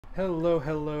Hello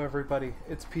everybody,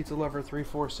 it's Pizza Lover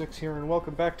 346 here and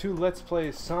welcome back to Let's Play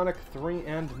Sonic 3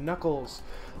 and Knuckles.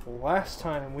 Last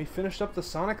time we finished up the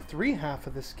Sonic 3 half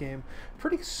of this game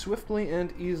pretty swiftly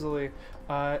and easily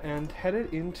and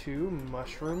headed into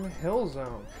Mushroom Hill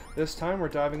Zone. This time we're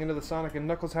diving into the Sonic and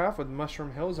Knuckles half with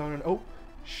Mushroom Hill Zone and oh,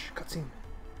 shh, cutscene.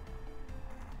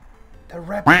 The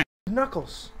rabbit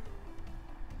Knuckles.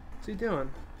 What's he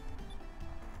doing?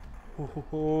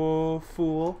 Oh,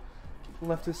 fool.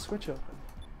 Left his switch open.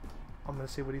 I'm gonna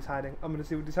see what he's hiding. I'm gonna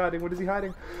see what he's hiding. What is he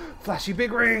hiding? Flashy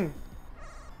big ring!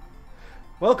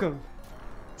 Welcome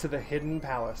to the Hidden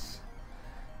Palace.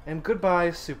 And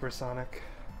goodbye, Supersonic.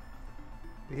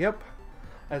 Yep.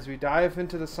 As we dive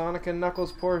into the Sonic and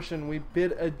Knuckles portion, we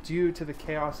bid adieu to the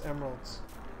Chaos Emeralds,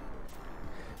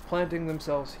 planting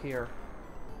themselves here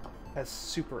as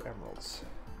Super Emeralds.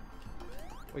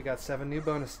 We got 7 new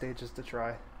bonus stages to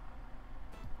try.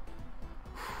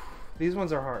 These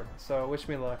ones are hard, so wish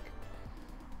me luck.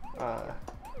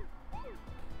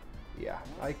 Yeah,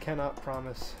 I cannot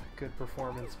promise good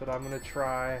performance, but I'm gonna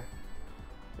try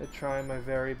my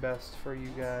very best for you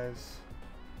guys.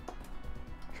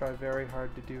 Try very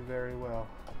hard to do very well.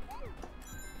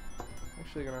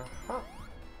 Actually gonna hop.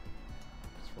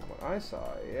 Just from what I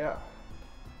saw, yeah.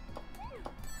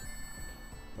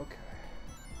 Okay.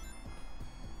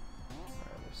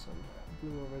 Alright, there's some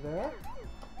blue over there.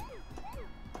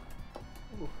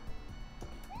 Ooh.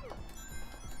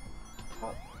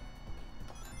 Hop.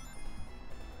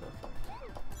 Perfect.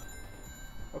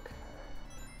 Okay.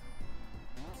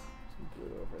 Some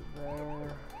blue over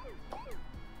there.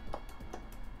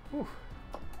 Ooh.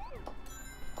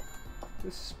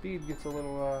 This speed gets a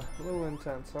little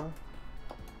intense, huh?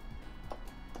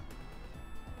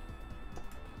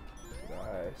 Did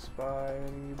I spy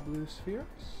any blue spheres?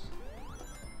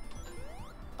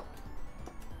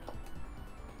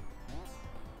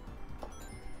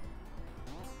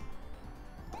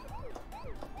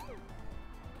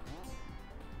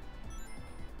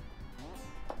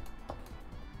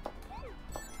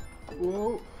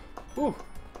 Whoa! Ooh!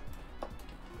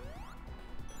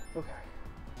 Okay.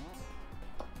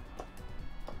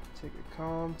 Take it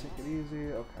calm, take it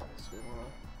easy. Okay, so we wanna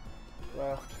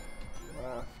left,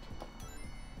 left,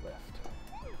 left.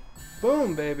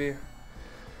 Boom, baby!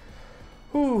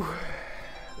 Whew!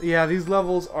 Yeah, these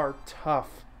levels are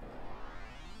tough.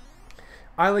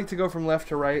 I like to go from left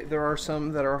to right. There are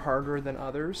some that are harder than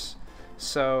others.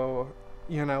 So,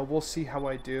 you know, we'll see how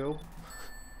I do.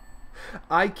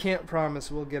 I can't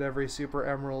promise we'll get every Super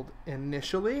Emerald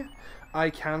initially. I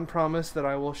can promise that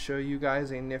I will show you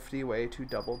guys a nifty way to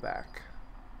double back.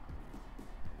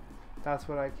 That's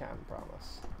what I can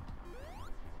promise.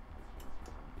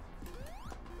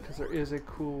 Because there is a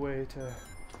cool way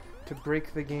to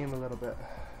break the game a little bit.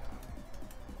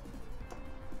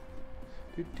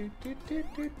 Can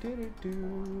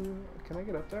I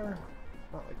get up there?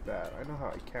 Not like that. I know how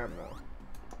I can though.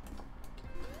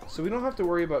 So we don't have to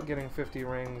worry about getting 50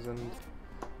 rings and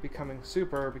becoming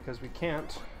super because we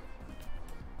can't.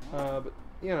 But,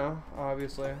 you know,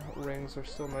 obviously, rings are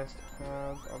still nice to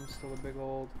have. I'm still a big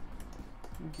old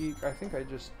geek. I think I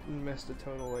just missed a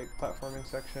total, like, platforming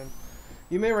section.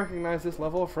 You may recognize this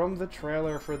level from the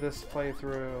trailer for this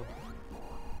playthrough.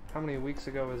 How many weeks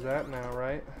ago was that now,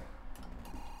 right?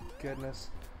 Goodness.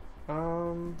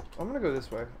 I'm gonna go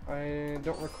this way. I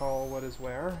don't recall what is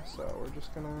where, so we're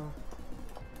just gonna...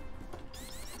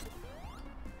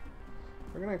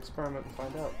 We're gonna experiment and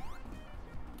find out.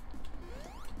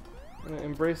 I'm gonna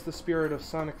embrace the spirit of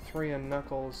Sonic 3 and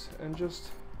Knuckles and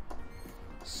just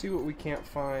see what we can't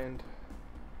find.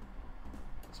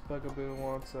 This bugaboo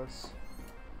wants us.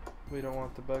 We don't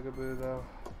want the bugaboo though.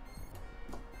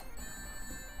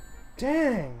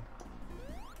 Dang!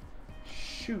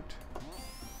 Shoot.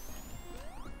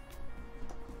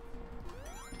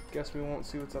 Guess we won't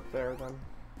see what's up there then.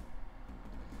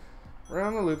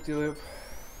 Around the loop-de-loop.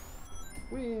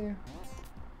 Whee!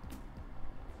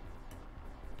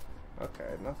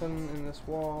 Okay, nothing in this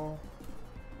wall.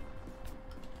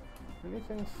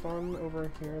 Anything fun over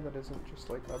here that isn't just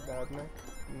like a Robotnik?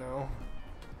 No.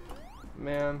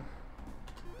 Man.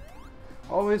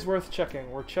 Always worth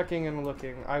checking. We're checking and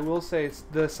looking. I will say, it's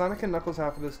the Sonic and Knuckles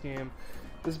half of this game,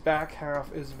 this back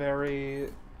half is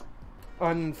very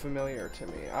unfamiliar to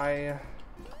me. I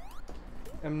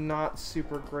am not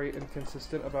super great and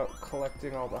consistent about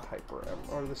collecting all the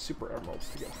the Super Emeralds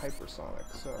to get Hypersonic,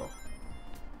 so...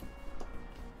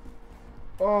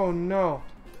 Oh no!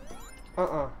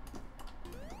 I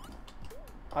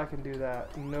can do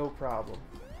that, no problem.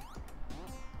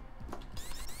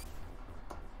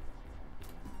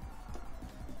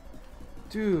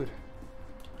 Dude!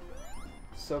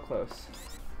 so close.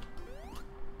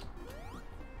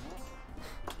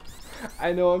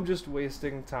 I know I'm just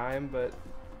wasting time, but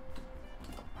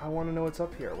I want to know what's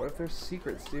up here. What if there's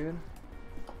secrets, dude?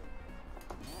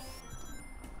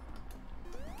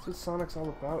 That's what Sonic's all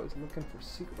about, is looking for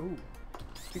secrets. Ooh,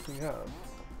 speaking of.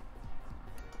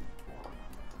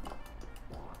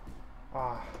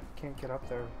 Ah, can't get up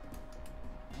there.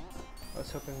 I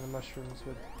was hoping the mushrooms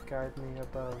would guide me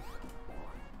above.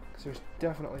 Because there's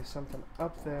definitely something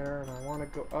up there, and I want to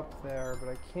go up there, but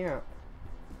I can't.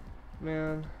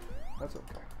 Man, that's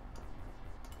okay.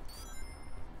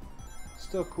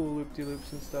 Still cool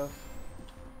loop-de-loops and stuff.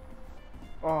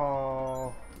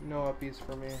 Oh, no uppies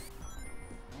for me.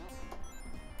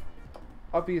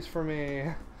 Uppies for me.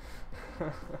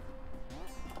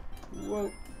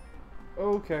 Whoa.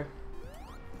 Okay.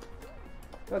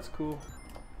 That's cool.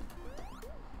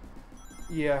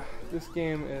 Yeah, this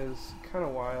game is kind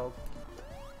of wild.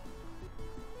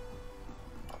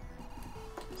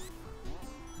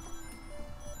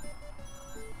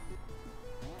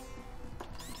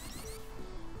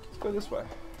 Let's go this way.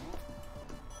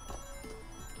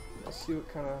 Let's see what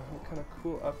kind of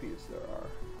cool uppies there are.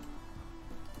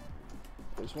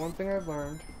 There's one thing I've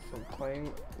learned from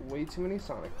playing way too many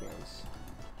Sonic games.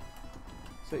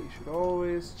 Is that you should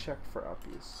always check for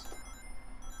uppies.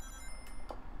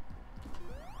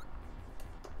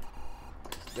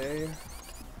 They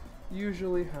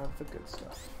usually have the good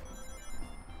stuff.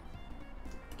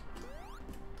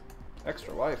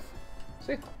 Extra life.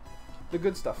 See? The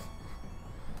good stuff.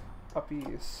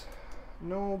 Uppies.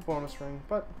 No bonus ring,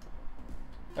 but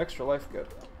extra life good.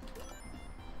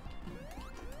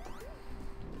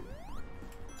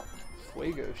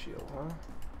 Fuego shield, huh?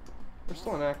 We're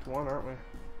still in Act 1, aren't we?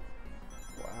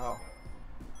 Wow.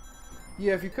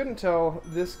 Yeah, if you couldn't tell,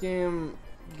 this game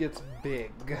gets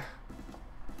big.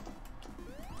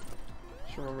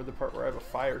 Just remember the part where I have a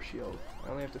fire shield. I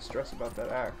only have to stress about that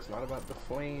axe, not about the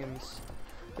flames.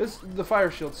 The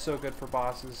fire shield's so good for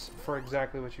bosses, for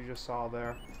exactly what you just saw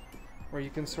there. Where you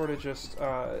can sort of just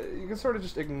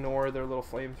ignore their little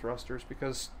flame thrusters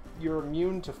because you're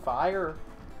immune to fire.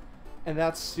 And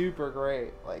that's super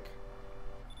great. Like,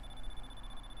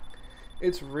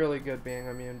 it's really good being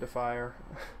immune to fire.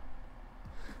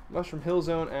 Mushroom Hill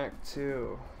Zone Act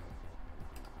 2.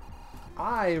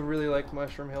 I really like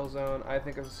Mushroom Hill Zone. I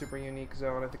think it's a super unique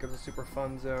zone. I think it's a super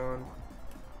fun zone.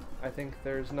 I think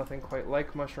there's nothing quite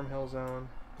like Mushroom Hill Zone.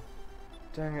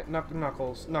 Dang it,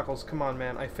 Knuckles. Knuckles, come on,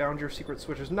 man. I found your secret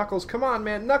switches. Knuckles, come on,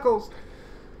 man. Knuckles!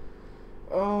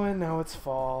 Oh, and now it's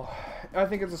fall. I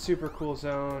think it's a super cool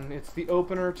zone. It's the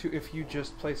opener to if you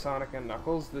just play Sonic and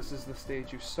Knuckles. This is the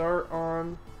stage you start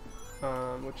on,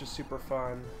 which is super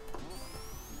fun.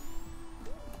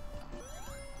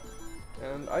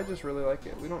 And I just really like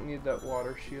it. We don't need that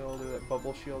water shield, or that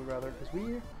bubble shield, rather, because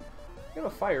we have a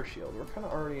fire shield. We're kind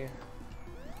of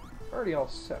already all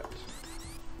set.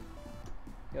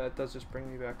 Yeah, it does just bring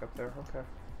me back up there. Okay.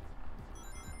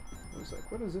 I was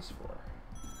like, what is this for?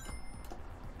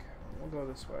 We'll go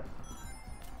this way.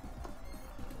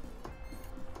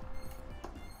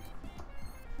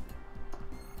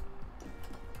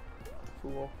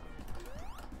 Fool.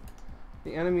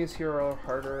 The enemies here are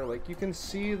harder. Like, you can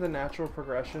see the natural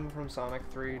progression from Sonic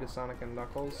 3 to Sonic and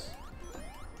Knuckles.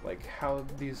 Like, how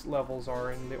these levels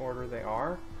are in the order they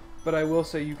are. But I will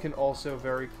say you can also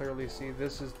very clearly see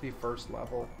this is the first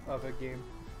level of a game.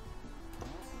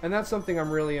 And that's something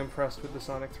I'm really impressed with the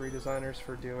Sonic 3 designers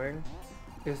for doing.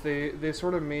 Is they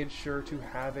sort of made sure to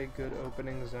have a good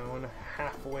opening zone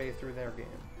halfway through their game.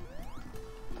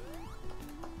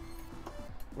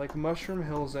 Like, Mushroom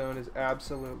Hill Zone is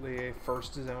absolutely a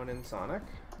first zone in Sonic.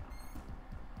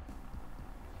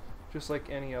 Just like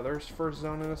any other first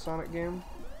zone in a Sonic game.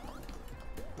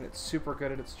 And it's super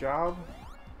good at its job.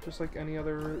 Just like any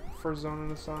other first zone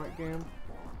in a Sonic game.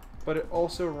 But it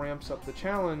also ramps up the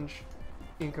challenge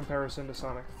in comparison to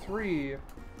Sonic 3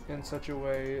 in such a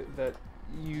way that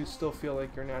you still feel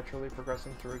like you're naturally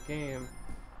progressing through a game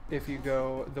if you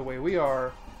go the way we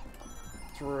are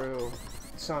through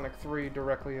Sonic 3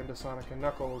 directly into Sonic and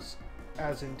Knuckles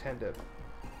as intended.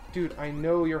 Dude, I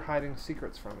know you're hiding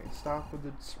secrets from me. Stop with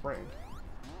the spring.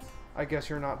 I guess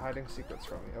you're not hiding secrets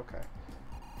from me. Okay.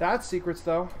 That's secrets,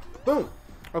 though. Boom!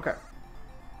 Okay.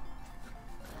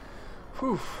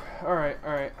 Whew. Alright,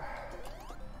 alright.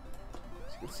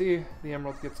 As you can see, the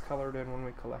emerald gets colored in when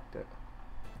we collect it.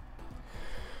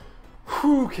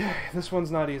 Okay, this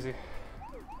one's not easy.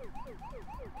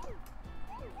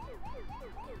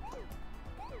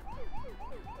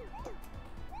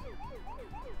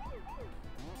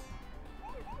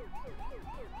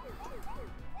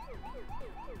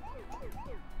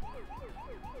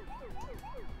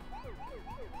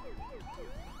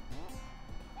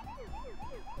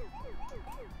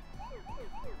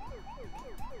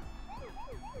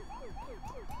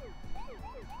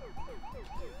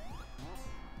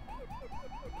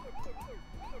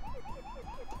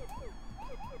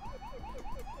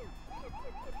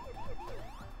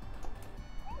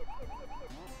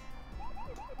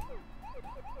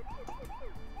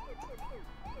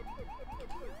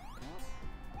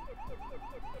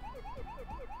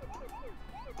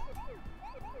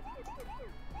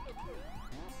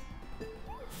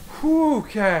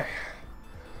 Okay.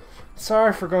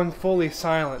 Sorry for going fully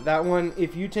silent. That one,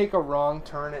 if you take a wrong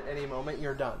turn at any moment,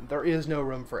 you're done. There is no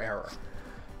room for error.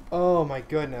 Oh my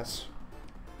goodness.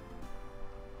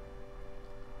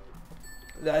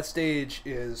 That stage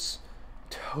is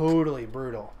totally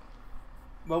brutal.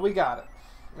 But we got it.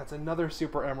 That's another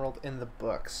Super Emerald in the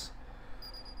books.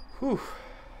 Whew.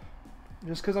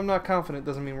 Just because I'm not confident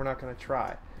doesn't mean we're not going to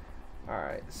try.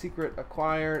 Alright, secret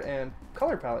acquired and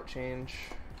color palette change.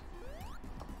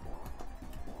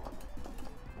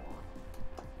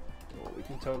 Oh, we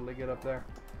can totally get up there.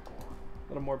 A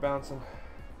little more bouncing.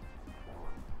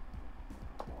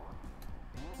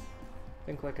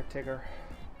 Think like a Tigger.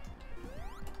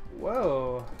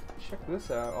 Whoa, check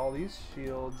this out. All these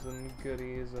shields and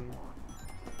goodies and...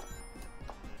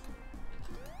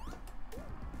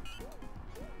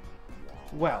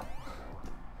 Well,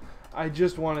 I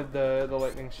just wanted the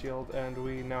lightning shield and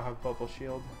we now have bubble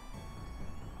shield.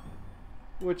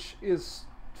 Which is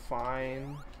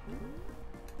fine.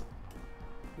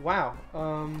 Wow,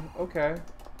 okay.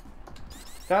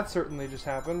 That certainly just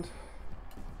happened.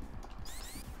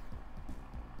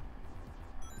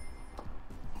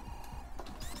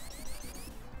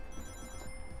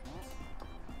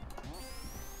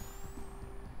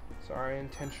 Sorry,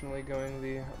 intentionally going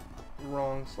the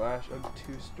wrong /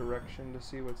 obtuse direction to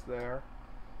see what's there.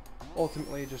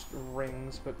 Ultimately just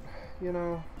rings, but you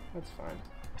know, that's fine.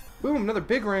 Boom, another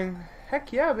big ring.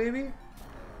 Heck yeah, baby.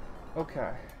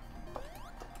 Okay.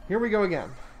 Here we go again.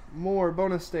 More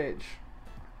bonus stage.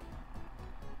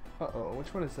 Uh-oh,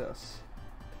 which one is this?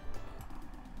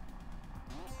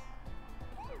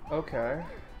 Okay.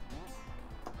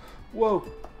 Whoa.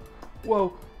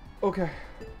 Whoa. Okay.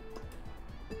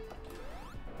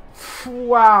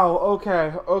 Wow,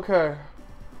 okay, okay.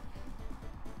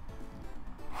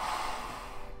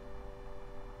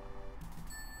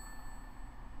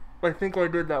 I think I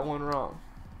did that one wrong.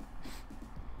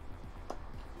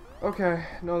 Okay,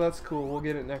 no, that's cool. We'll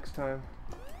get it next time.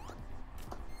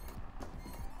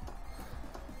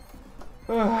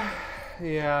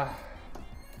 Yeah.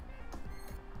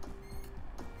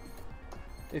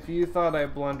 If you thought I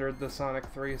blundered the Sonic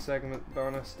 3 segment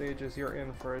bonus stages, you're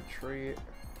in for a treat.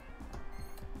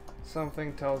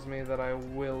 Something tells me that I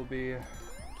will be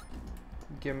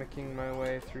gimmicking my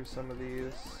way through some of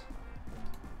these.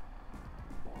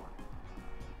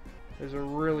 There's a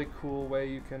really cool way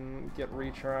you can get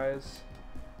retries.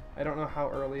 I don't know how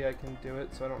early I can do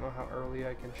it, so I don't know how early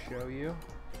I can show you.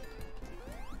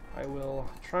 I will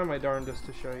try my darndest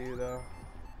to show you though.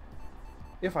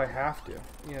 If I have to.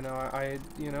 You know,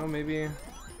 you know, maybe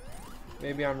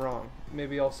I'm wrong.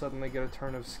 Maybe I'll suddenly get a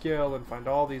turn of skill and find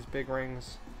all these big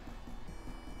rings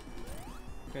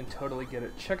and totally get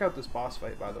it. Check out this boss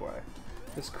fight, by the way.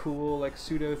 This cool, like,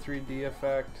 pseudo 3D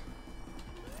effect.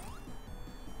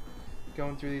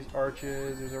 Going through these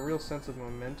arches. There's a real sense of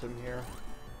momentum here.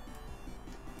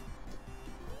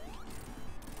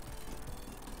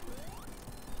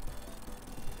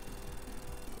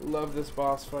 Love this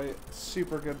boss fight.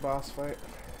 Super good boss fight.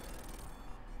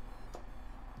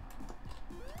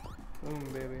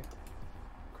 Boom, baby.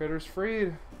 Critters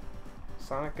freed.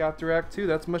 Sonic got through Act 2.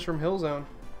 That's Mushroom Hill Zone.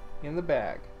 In the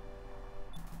bag.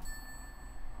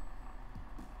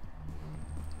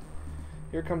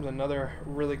 Here comes another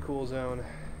really cool zone.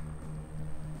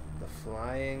 The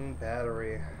Flying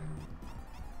Battery.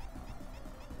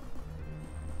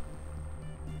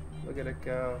 Look at it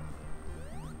go.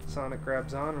 Sonic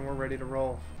grabs on and we're ready to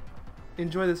roll.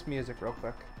 Enjoy this music real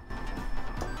quick.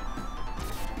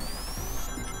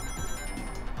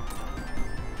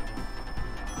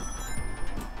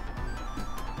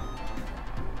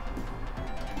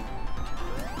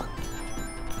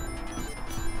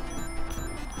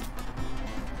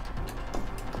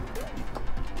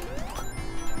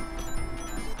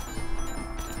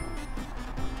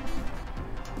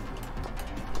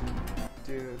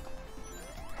 Dude,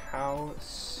 how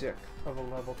sick of a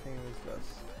level theme is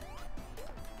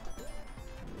this?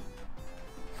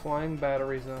 Flying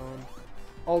Battery Zone.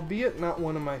 Albeit not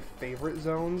one of my favorite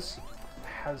zones,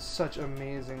 has such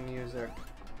amazing music.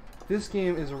 This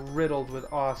game is riddled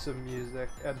with awesome music,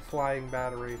 and Flying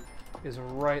Battery is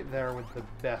right there with the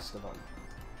best of them.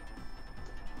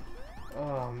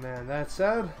 Oh man, that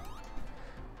said,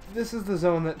 this is the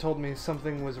zone that told me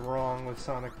something was wrong with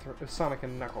Sonic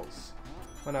and Knuckles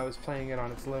when I was playing it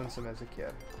on its lonesome as a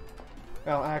kid.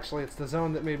 Well, actually, it's the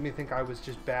zone that made me think I was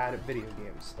just bad at video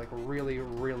games. Like, really,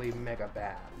 really mega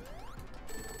bad.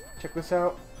 Check this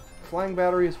out. Flying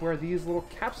Battery is where these little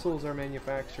capsules are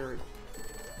manufactured.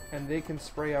 And they can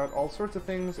spray out all sorts of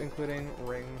things, including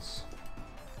rings.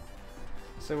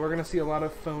 So we're going to see a lot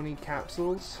of phony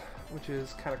capsules. which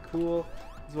is kind of cool,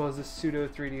 as well as this pseudo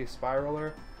 3D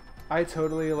spiraler. I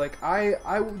totally, like, I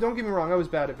don't get me wrong, I was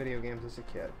bad at video games as a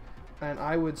kid, and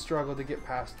I would struggle to get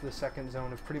past the second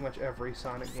zone of pretty much every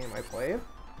Sonic game I played.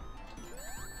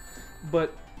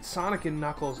 But Sonic and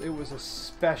Knuckles, it was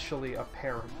especially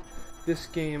apparent. This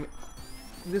game,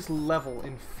 this level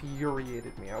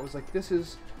infuriated me. I was like, this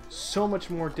is so much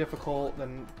more difficult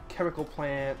than Chemical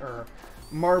Plant or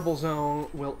Marble Zone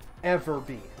will ever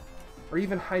be. Or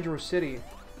even Hydro City.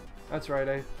 That's right,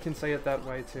 I can say it that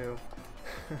way too.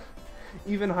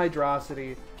 Even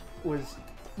Hydrocity was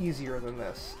easier than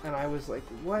this. And I was like,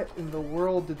 what in the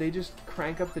world? Did they just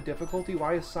crank up the difficulty?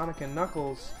 Why is Sonic and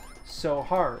Knuckles so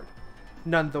hard?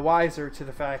 None the wiser to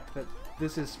the fact that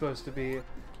this is supposed to be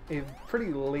a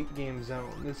pretty late game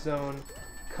zone. This zone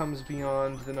comes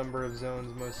beyond the number of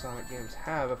zones most Sonic games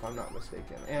have, if I'm not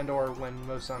mistaken, and or when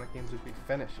most Sonic games would be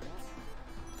finishing.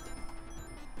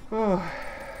 Oh,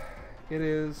 it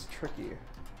is tricky.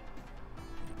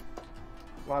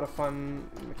 A lot of fun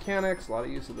mechanics, a lot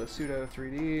of use of the pseudo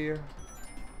 3D.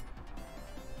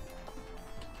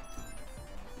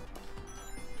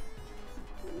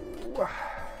 Ooh,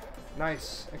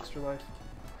 nice, extra life.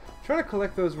 I'm trying to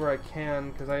collect those where I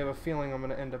can, because I have a feeling I'm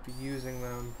going to end up using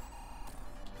them.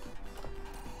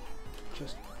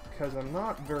 Just because I'm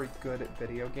not very good at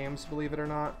video games, believe it or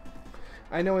not.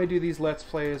 I know I do these Let's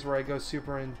Plays where I go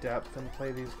super in depth and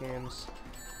play these games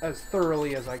as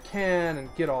thoroughly as I can and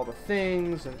get all the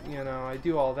things, and you know, I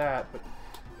do all that, but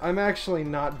I'm actually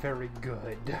not very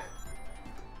good.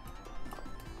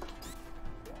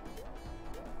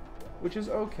 Which is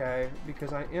okay,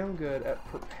 because I am good at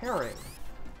preparing.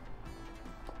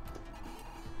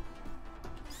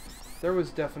 There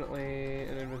was definitely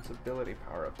an invincibility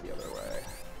power-up the other way.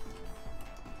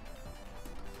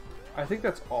 I think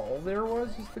that's all there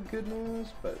was, is the good news,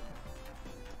 but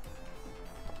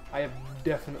I have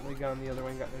definitely gone the other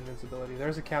way and gotten invincibility.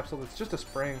 There's a capsule that's just a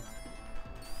spring.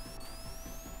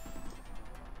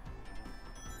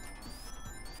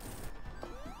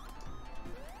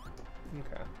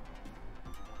 Okay.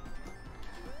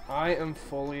 I am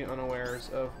fully unawares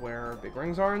of where big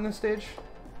rings are in this stage.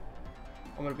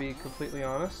 I'm gonna be completely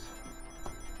honest.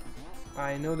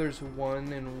 I know there's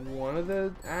one in one of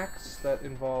the acts that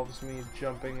involves me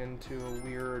jumping into a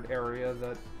weird area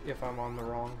that, if I'm on the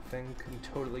wrong thing, can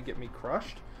totally get me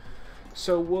crushed.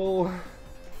 So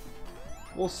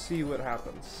we'll see what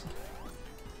happens.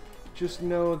 Just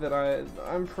know that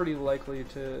I'm pretty likely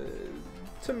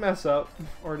to mess up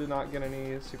or to not get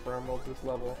any Super Emeralds this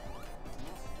level.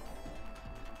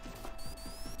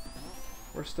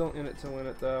 We're still in it to win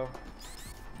it though.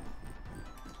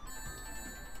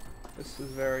 This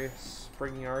is very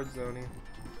Spring Yard zone-y.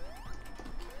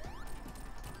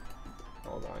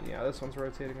 Hold on, yeah, this one's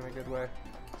rotating in a good way.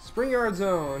 Spring Yard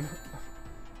zone!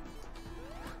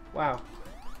 Wow.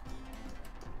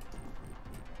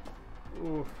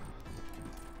 Ooh.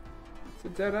 It's a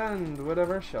dead end,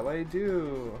 whatever shall I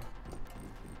do?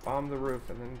 Bomb the roof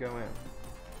and then go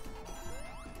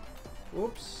in.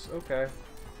 Oops, okay.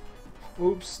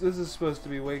 Oops, this is supposed to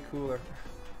be way cooler.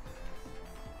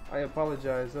 I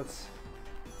apologize, that's...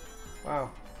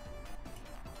 Wow.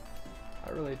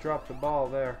 I really dropped the ball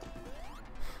there.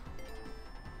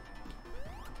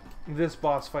 This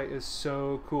boss fight is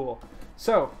so cool.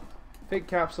 So, fake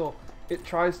capsule, it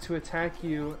tries to attack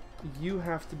you. You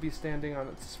have to be standing on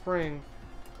its spring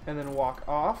and then walk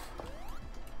off.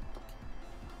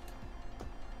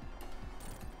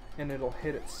 And it'll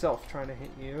hit itself trying to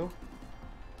hit you,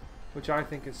 which I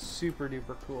think is super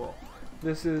duper cool.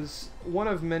 This is one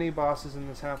of many bosses in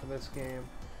this half of this game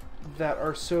that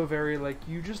are so very, like,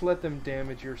 you just let them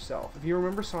damage yourself. If you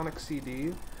remember Sonic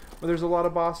CD, where there's a lot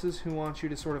of bosses who want you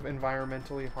to sort of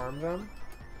environmentally harm them,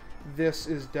 this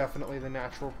is definitely the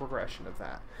natural progression of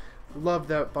that. Love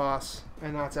that boss,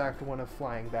 and that's Act 1 of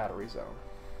Flying Battery Zone.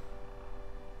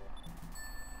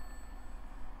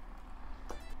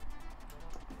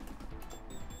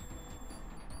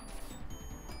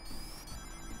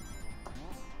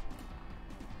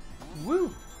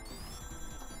 Woo!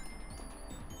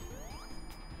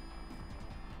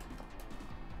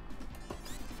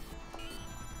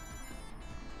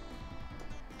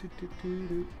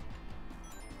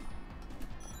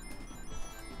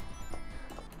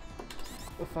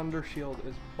 The Thunder Shield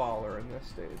is baller in this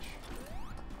stage.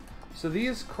 So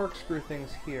these corkscrew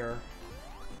things here,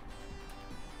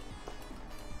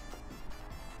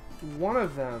 one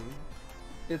of them,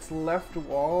 its left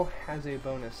wall has a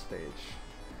bonus stage.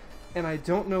 And I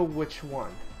don't know which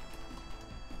one.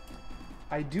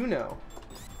 I do know,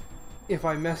 if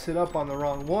I mess it up on the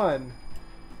wrong one,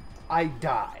 I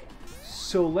die.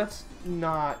 So let's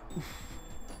not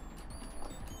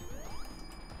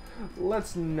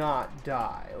let's not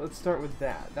die. Let's start with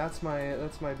that. That's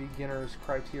my beginner's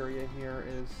criteria here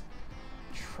is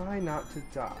try not to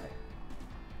die.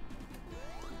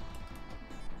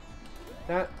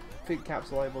 That fake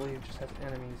capsule, I believe, just has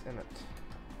enemies in it.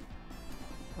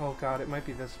 Oh god, it might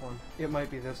be this one. It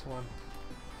might be this one.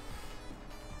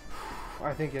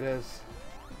 I think it is.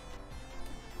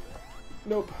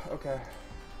 Nope. Okay.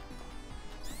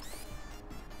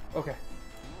 Okay.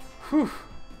 Whew.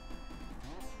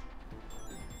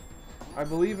 I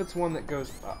believe it's one that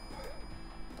goes up.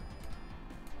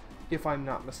 If I'm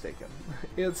not mistaken.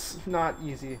 It's not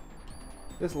easy.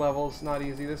 This level's not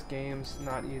easy. This game's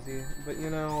not easy. But you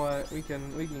know what? We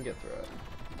can get through it.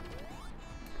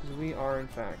 Because we are, in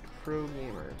fact, pro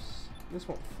gamers. This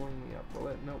won't fling me up, will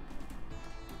it? Nope.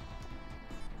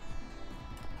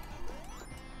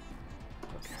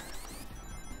 Okay.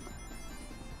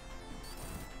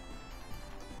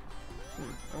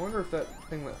 I wonder if that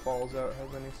thing that falls out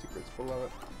has any secrets below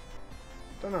it.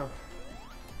 Don't know.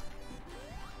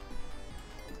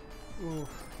 Oof.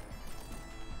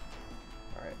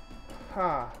 Alright.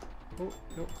 Ha! Oh,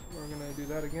 nope. We're gonna do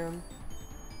that again.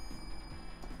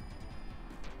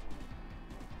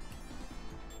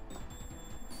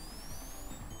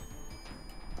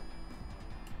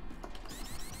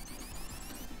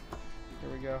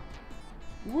 Here we go.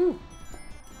 Woo!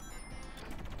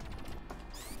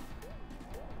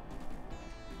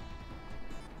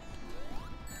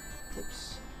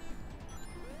 Whoops.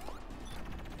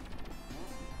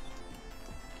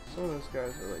 Some of those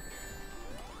guys are like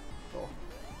little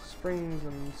springs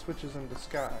and switches in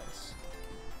disguise.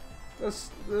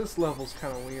 This level's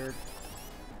kind of weird.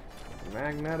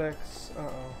 Magnetics.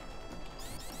 Uh-oh.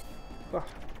 Ah.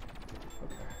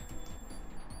 Okay.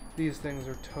 These things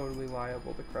are totally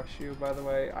liable to crush you, by the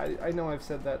way. I know I've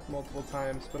said that multiple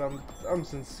times, but I'm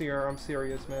sincere. I'm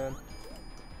serious, man.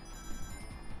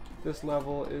 This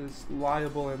level is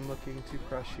liable and looking to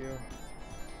crush you.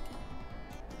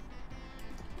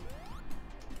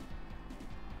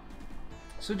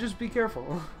 So just be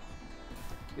careful.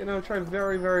 You know, try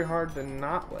very, very hard to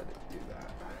not let it do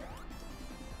that.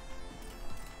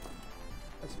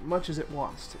 As much as it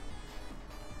wants to.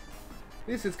 At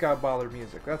least it's got baller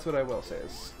music. That's what I will say.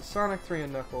 It's Sonic 3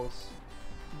 and Knuckles.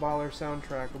 Baller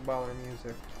soundtrack with baller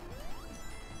music.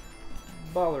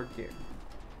 Baller game.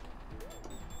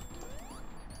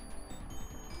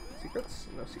 Secrets?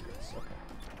 No secrets. Okay.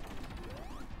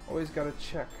 Always gotta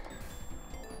check.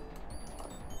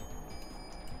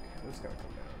 Okay, this gotta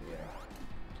come down. Yeah.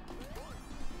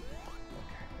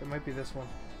 Okay, it might be this one.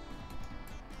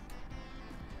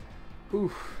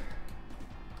 Oof.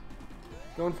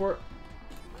 Going for it.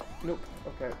 Nope.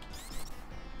 Okay.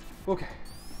 Okay.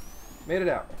 Made it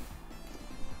out.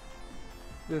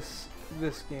 This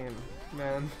game,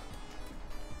 man.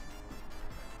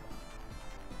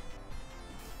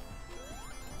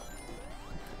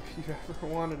 If you ever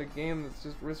wanted a game that's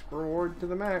just risk reward to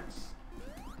the max.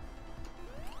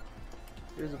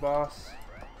 Here's a boss.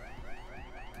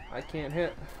 I can't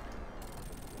hit.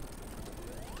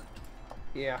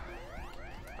 Yeah.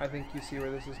 I think you see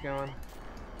where this is going.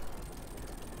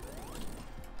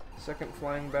 Second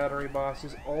flying battery boss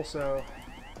is also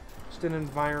just an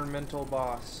environmental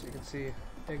boss. You can see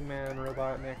Eggman,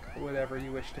 Robotnik, whatever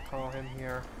you wish to call him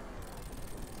here.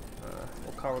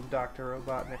 We'll call him Dr.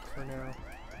 Robotnik for now.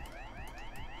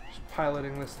 Just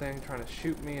piloting this thing, trying to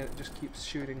shoot me, and it just keeps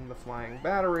shooting the flying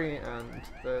battery, and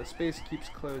the space keeps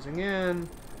closing in.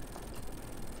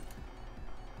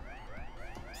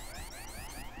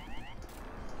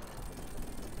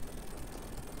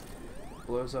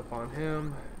 Blows up on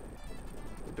him.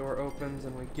 The door opens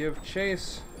and we give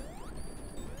chase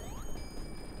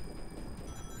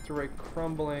through a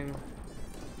crumbling,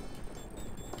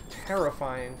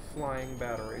 terrifying flying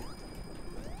battery.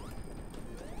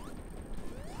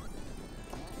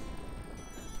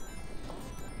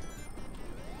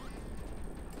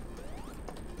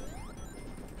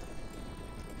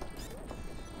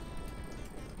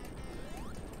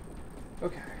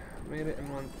 Okay, made it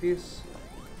in one piece.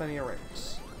 Plenty of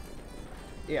rings.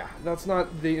 Yeah, that's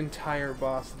not the entire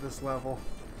boss of this level.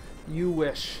 You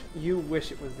wish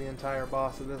it was the entire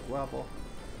boss of this level.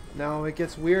 No, it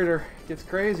gets weirder, it gets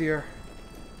crazier.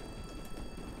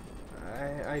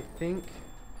 I think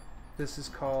this is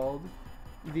called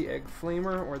the Egg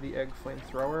Flamer or the Egg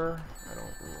Flamethrower. I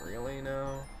don't really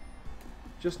know.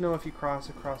 Just know if you cross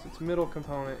across its middle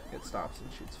component, it stops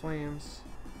and shoots flames.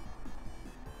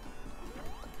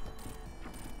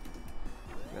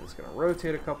 Then it's gonna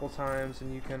rotate a couple times,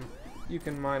 and you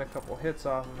can mine a couple hits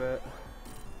off of it.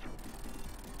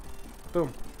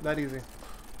 Boom. That easy.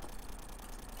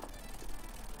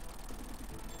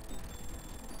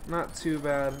 Not too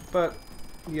bad, but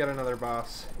yet another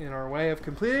boss in our way of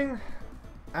completing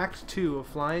Act 2 of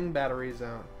Flying Battery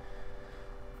Zone.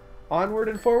 Onward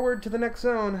and forward to the next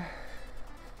zone.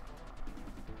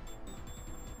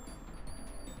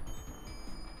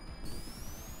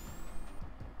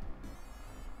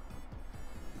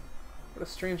 What a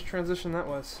strange transition that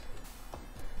was.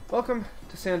 Welcome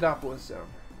to Sandopolis Zone.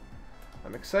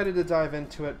 I'm excited to dive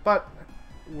into it, but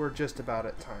we're just about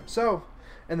at time. So,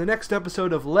 in the next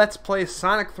episode of Let's Play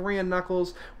Sonic 3 and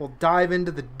Knuckles, we'll dive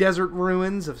into the desert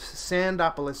ruins of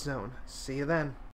Sandopolis Zone. See you then.